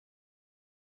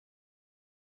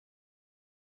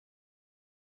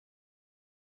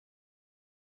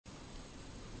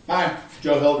Hi,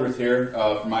 Joe Hildreth here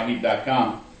from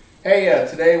myheat.com. Hey,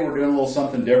 today we're doing a little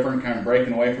something different, kind of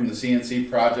breaking away from the CNC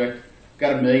project.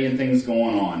 Got a million things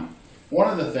going on. One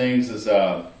of the things is,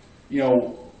 our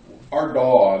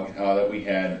dog that we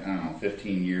had, I don't know,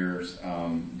 15 years,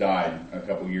 died a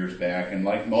couple years back, and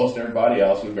like most everybody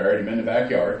else, we buried him in the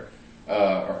backyard,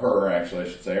 or her actually, I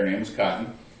should say. Her name was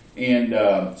Cotton.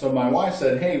 And so my wife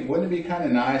said, hey, wouldn't it be kind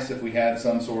of nice if we had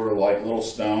some sort of like little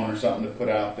stone or something to put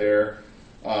out there,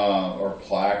 or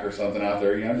plaque or something out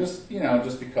there, just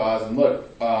because. And look,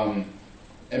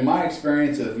 in my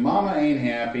experience, if Mama ain't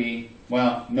happy,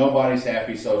 well, nobody's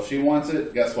happy. So if she wants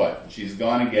it, guess what? She's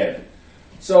gonna get it.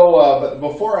 So, but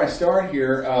before I start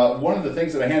here, one of the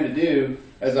things that I had to do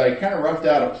is I kind of roughed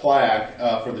out a plaque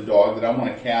for the dog that I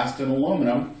want to cast in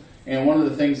aluminum. And one of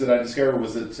the things that I discovered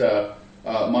was that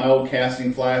my old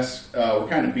casting flasks were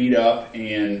kind of beat up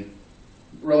and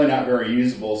really not very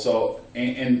usable. So,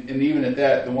 and even at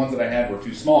that, the ones that I had were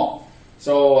too small.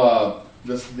 So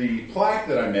the plaque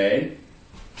that I made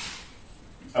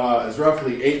is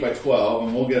roughly 8 by 12,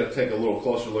 and we'll take a little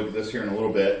closer look at this here in a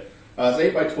little bit. It's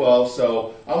 8 by 12,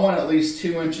 so I want at least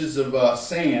 2 inches of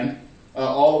sand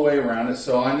all the way around it.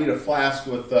 So I need a flask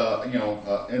with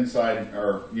inside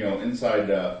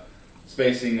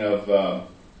spacing of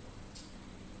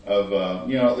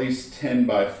at least 10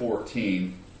 by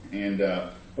 14, and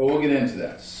but we'll get into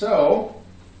that. So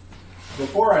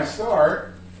before I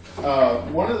start,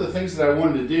 one of the things that I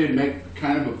wanted to do to make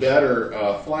kind of a better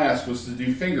flask was to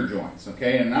do finger joints.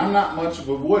 Okay, and I'm not much of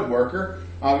a woodworker.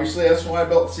 Obviously, that's why I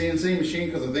built the CNC machine,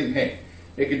 because I think, hey,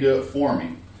 it can do it for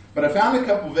me. But I found a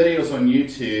couple videos on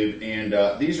YouTube,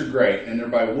 and these are great, and they're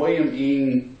by William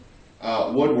Ing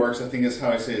Woodworks. I think that's how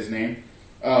I say his name.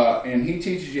 And he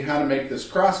teaches you how to make this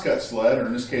crosscut sled, or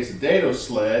in this case a dado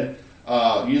sled,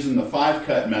 using the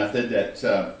 5-cut method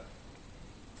that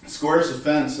squares the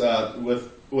fence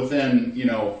within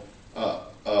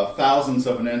thousandths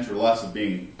of an inch or less of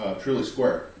being truly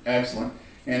square. Excellent.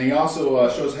 And he also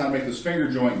shows how to make this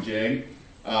finger joint jig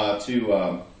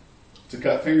to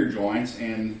cut finger joints,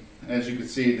 and as you can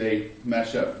see, they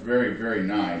mesh up very, very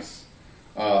nice.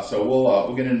 So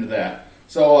we'll get into that.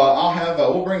 So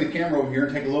we'll bring the camera over here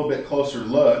and take a little bit closer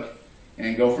look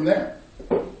and go from there.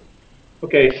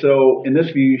 Okay, so in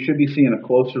this view, you should be seeing a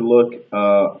closer look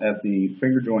at the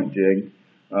finger joint jig.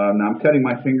 Now I'm cutting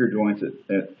my finger joints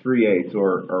at 3/8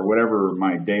 or whatever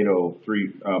my dado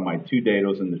my 2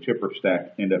 dados in the chipper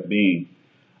stack end up being.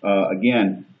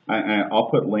 Again,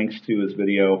 I'll put links to his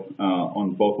video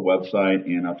on both the website,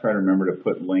 and I'll try to remember to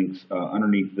put links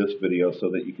underneath this video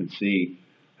so that you can see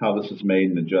how this is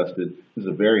made and adjusted. This is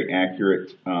a very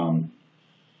accurate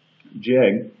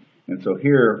jig, and so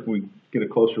here, if we get a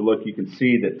closer look, you can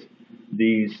see that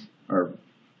these are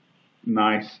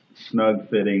nice, snug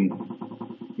fitting,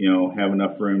 have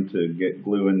enough room to get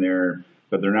glue in there,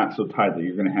 but they're not so tight that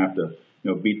you're going to have to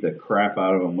beat the crap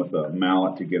out of them with a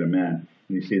mallet to get them in. And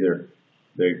you see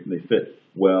they fit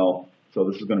well, so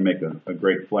this is going to make a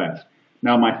great flask.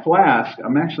 Now my flask,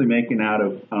 I'm actually making out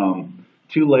of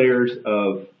 2 layers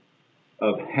of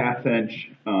 1/2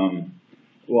 inch.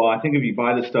 Well, I think if you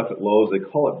buy this stuff at Lowe's, they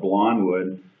call it blonde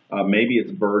wood. Maybe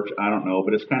it's birch, I don't know,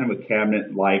 but it's kind of a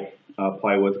cabinet-like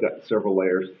plywood. It's got several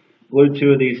layers. Glued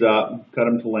 2 of these up, cut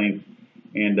them to length,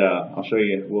 and I'll show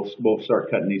you. We'll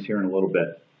start cutting these here in a little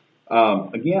bit.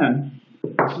 Again,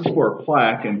 this is for a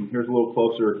plaque, and here's a little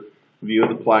closer view of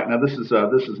the plaque. Now this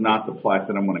is not the plaque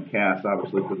that I'm going to cast,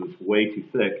 obviously, because it's way too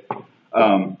thick.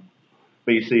 But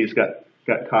you see, it's got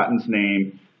Cotton's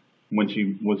name, when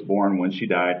she was born, when she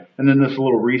died, and then this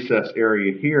little recess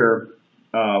area here,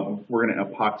 we're going to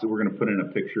epoxy. We're going to put in a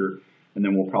picture, and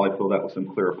then we'll probably fill that with some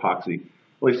clear epoxy.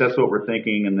 At least that's what we're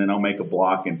thinking, and then I'll make a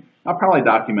block, and I'll probably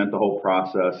document the whole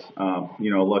process.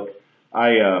 Look,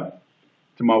 to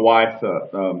my wife,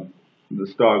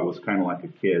 this dog was kind of like a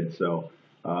kid, so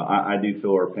I do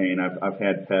feel her pain. I've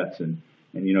had pets, and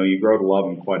you grow to love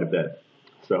them quite a bit.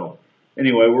 So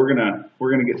anyway, we're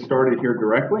gonna get started here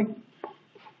directly.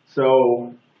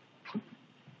 So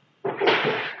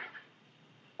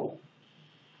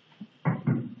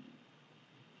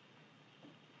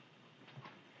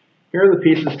here are the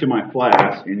pieces to my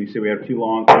flask, and you see we have 2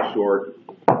 long, 2 short.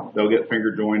 They'll get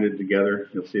finger jointed together.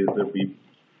 You'll see that they'll be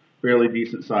fairly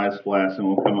decent sized flasks, and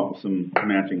we'll come up with some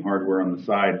matching hardware on the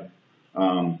side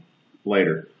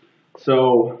later.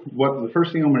 So the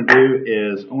first thing I'm going to do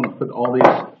is I'm going to put all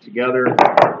these together,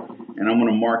 and I'm going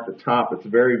to mark the top. It's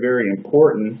very, very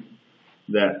important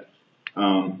that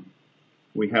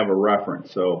we have a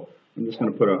reference. So I'm just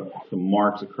going to put some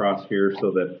marks across here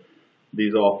so that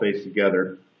these all face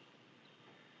together.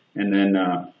 And then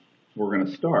we're going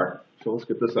to start. So let's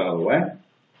get this out of the way.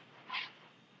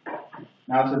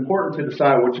 Now it's important to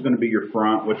decide which is going to be your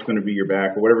front, which is going to be your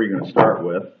back, or whatever you're going to start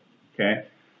with. Okay,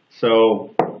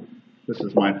 so this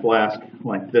is my flask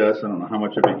like this. I don't know how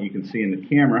much of it you can see in the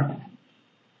camera.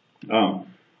 I'm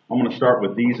going to start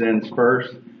with these ends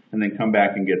first and then come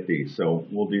back and get these. So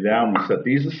we'll do that. I'm going to set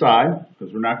these aside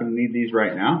because we're not going to need these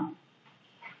right now.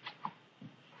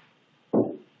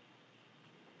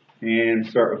 And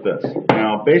start with this.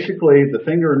 Now basically the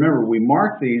thing to remember, we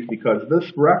mark these because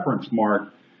this reference mark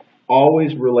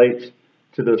always relates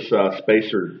to this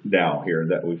spacer dowel here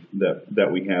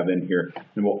that we have in here,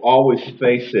 and we'll always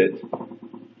face it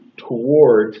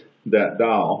towards that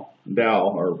dowel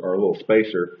or little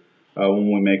spacer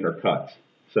when we make our cuts.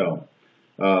 So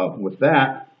with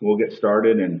that, we'll get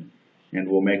started and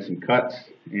we'll make some cuts,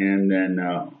 and then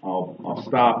I'll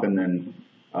stop, and then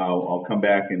I'll come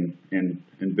back and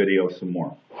video some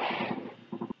more.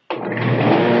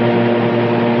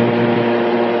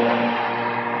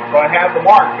 So I have the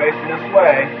mark facing this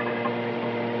way.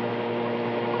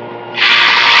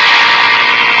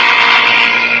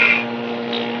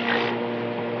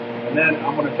 And then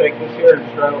I'm going to take this here and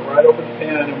straddle it right over the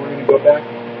pin, and we're going to go back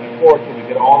and forth till we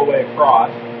get all the way across.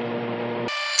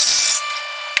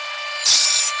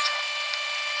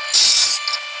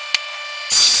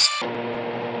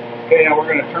 Okay, now we're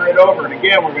going to turn it over, and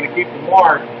again we're going to keep the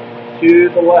mark to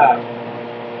the left.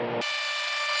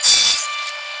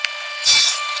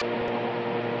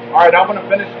 Alright, I'm going to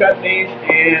finish cutting these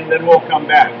and then we'll come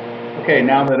back. Okay,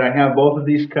 now that I have both of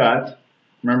these cuts,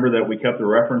 remember that we cut the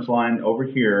reference line over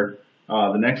here.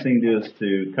 The next thing to do is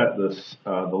to cut this,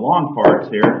 the long parts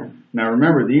here. Now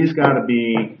remember, these got to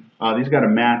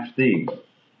match these,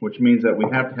 which means that we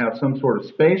have to have some sort of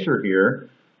spacer here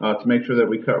to make sure that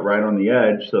we cut right on the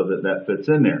edge so that that fits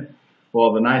in there.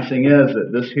 Well, the nice thing is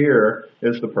that this here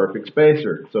is the perfect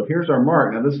spacer. So here's our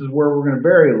mark. Now this is where we're going to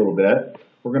vary a little bit.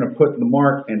 We're going to put the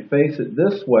mark and face it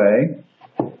this way,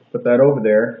 put that over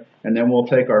there, and then we'll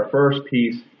take our first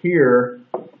piece here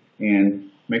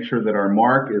and make sure that our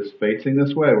mark is facing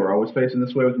this way. We're always facing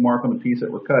this way with the mark on the piece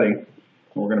that we're cutting.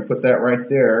 And we're going to put that right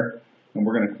there, and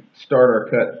we're going to start our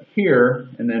cut here,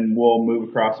 and then we'll move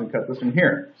across and cut this one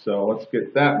here. So let's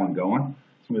get that one going.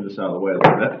 Let's move this out of the way a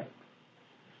little bit.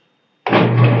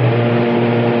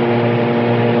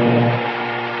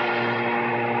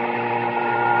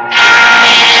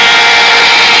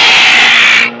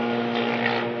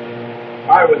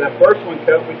 Alright, with that first one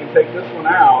cut, we can take this one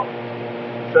out,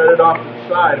 set it off to the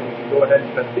side, and we can go ahead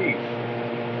and cut these.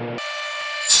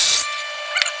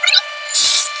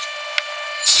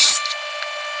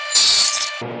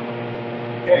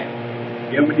 Okay,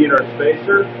 again we need our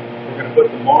spacer. We're going to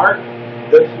put the mark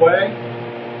this way.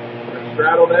 We're going to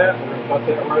straddle that. We're going to put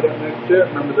that right up next to it.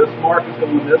 Remember, this mark is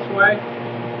going this way.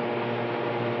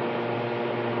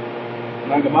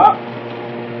 Snug them up.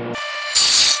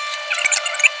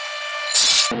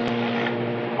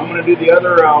 I'm going to do the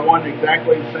other one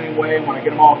exactly the same way. When I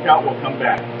get them all cut, we'll come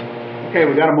back. Okay,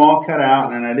 we got them all cut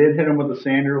out, and I did hit them with the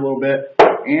sander a little bit,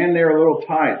 and they're a little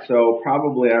tight, so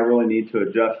probably I really need to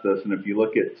adjust this. And if you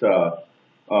look at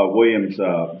William's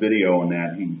video on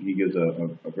that, he gives a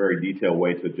very detailed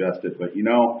way to adjust it. But you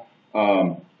know,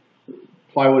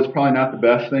 plywood is probably not the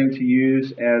best thing to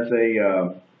use as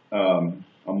a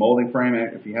molding frame.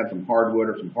 If you had some hardwood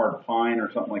or some hard pine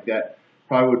or something like that,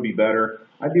 probably would be better.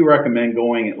 I do recommend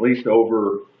going at least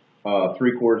over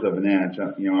 3/4 of an inch.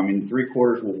 You know, I mean,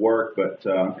 3/4 will work, but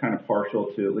I'm kind of partial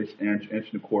to at least an inch,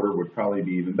 1.25 would probably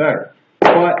be even better.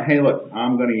 But hey, look,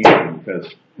 I'm going to use them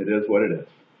because it is what it is.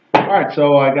 All right,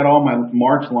 so I got all my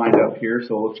marks lined up here,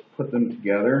 so let's put them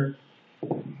together.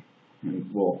 And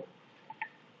we'll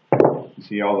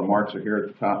see all the marks are here at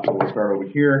the top, so we'll start over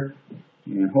here.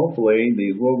 And hopefully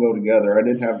these will go together. I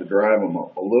did have to drive them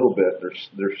a little bit.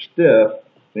 They're stiff.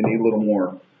 They need a little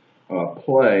more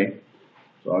play.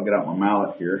 So I'll get out my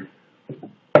mallet here.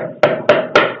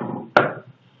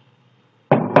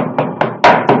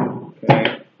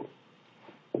 Okay.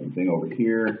 Same thing over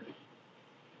here.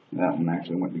 That one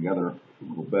actually went together a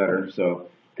little better. So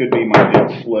could be my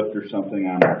bit slipped or something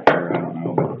on there. I don't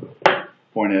know. But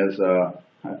point is, I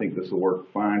think this will work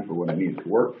fine for what I need it to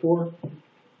work for.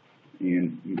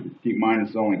 And keep in mind,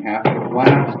 this is only half of the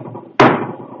flask.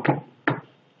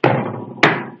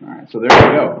 So there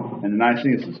we go. And the nice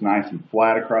thing is it's nice and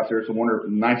flat across there. So the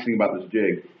nice thing about this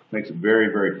jig, it makes it very,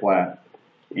 very flat.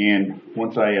 And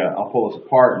once I'll pull this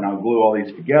apart and I'll glue all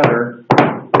these together,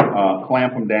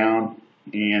 clamp them down,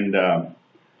 and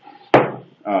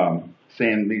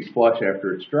sand these flush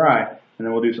after it's dry. And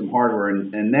then we'll do some hardware.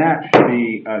 And that should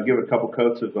be, give it a couple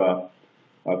coats of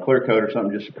clear coat or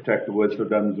something just to protect the wood so it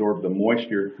doesn't absorb the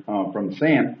moisture from the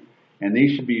sand. And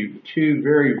these should be two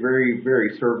very, very,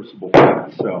 very serviceable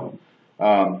cuts. So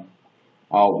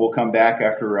we'll come back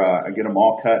after I get them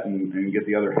all cut and get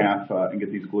the other half and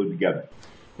get these glued together.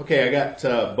 Okay, I got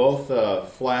both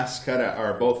flasks cut out,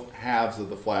 or both halves of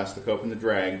the flask, the cope and the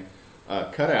drag,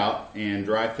 cut out and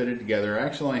dry fitted together. I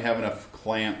actually only have enough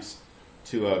clamps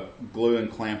to glue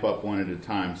and clamp up one at a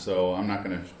time, so I'm not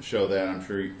going to show that. I'm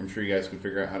sure you guys can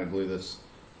figure out how to glue this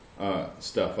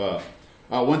stuff up.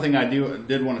 One thing I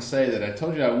did want to say, that I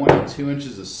told you I wanted 2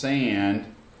 inches of sand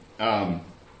around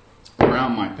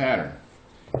my pattern.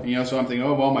 And, you know, so I'm thinking,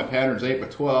 oh well, my pattern's 8 by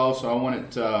 12, so I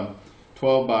want it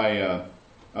 12 by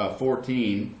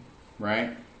 14, right?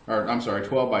 Or I'm sorry,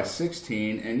 12 by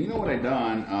 16. And you know what I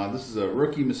done? This is a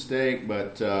rookie mistake,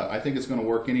 but I think it's going to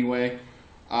work anyway.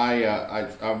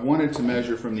 I wanted to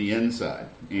measure from the inside,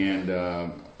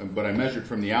 but I measured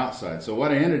from the outside. So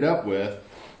what I ended up with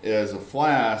is a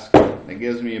flask that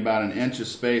gives me about 1 inch of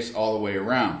space all the way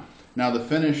around. Now the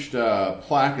finished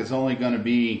plaque is only going to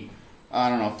be, I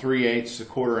don't know, 3/8,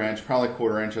 1/4 inch, probably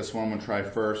 1/4 inch. That's what I'm going to try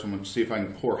first. I'm going to see if I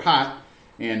can pour hot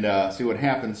and see what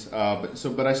happens.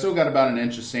 But I still got about 1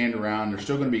 inch of sand around. They're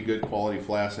still going to be good quality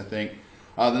flasks, I think.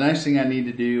 The next thing I need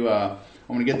to do, I'm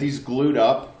going to get these glued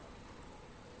up,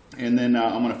 and then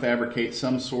I'm going to fabricate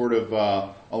some sort of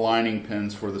aligning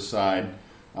pins for the side.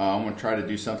 I'm going to try to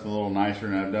do something a little nicer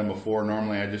than I've done before.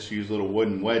 Normally I just use little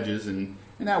wooden wedges, and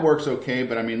that works okay.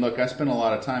 But I mean, look, I spent a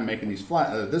lot of time making these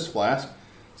this flask,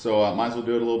 so might as well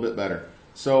do it a little bit better.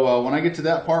 So when I get to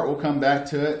that part, we'll come back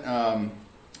to it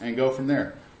and go from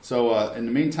there. So in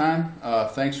the meantime,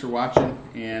 thanks for watching,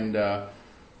 and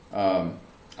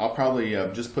I'll probably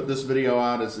just put this video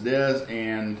out as it is,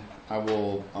 and I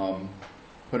will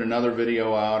put another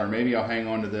video out, or maybe I'll hang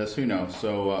on to this, who knows,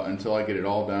 so until I get it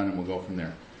all done, and we'll go from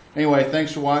there. Anyway,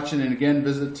 thanks for watching, and again,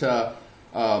 visit my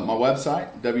website,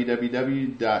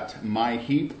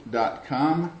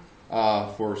 www.myheap.com,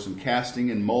 for some casting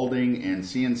and molding and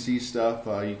CNC stuff.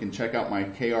 You can check out my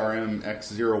KRM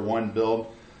X01 build,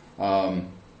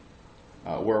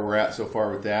 where we're at so far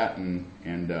with that, and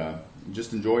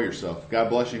just enjoy yourself. God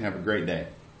bless you and have a great day.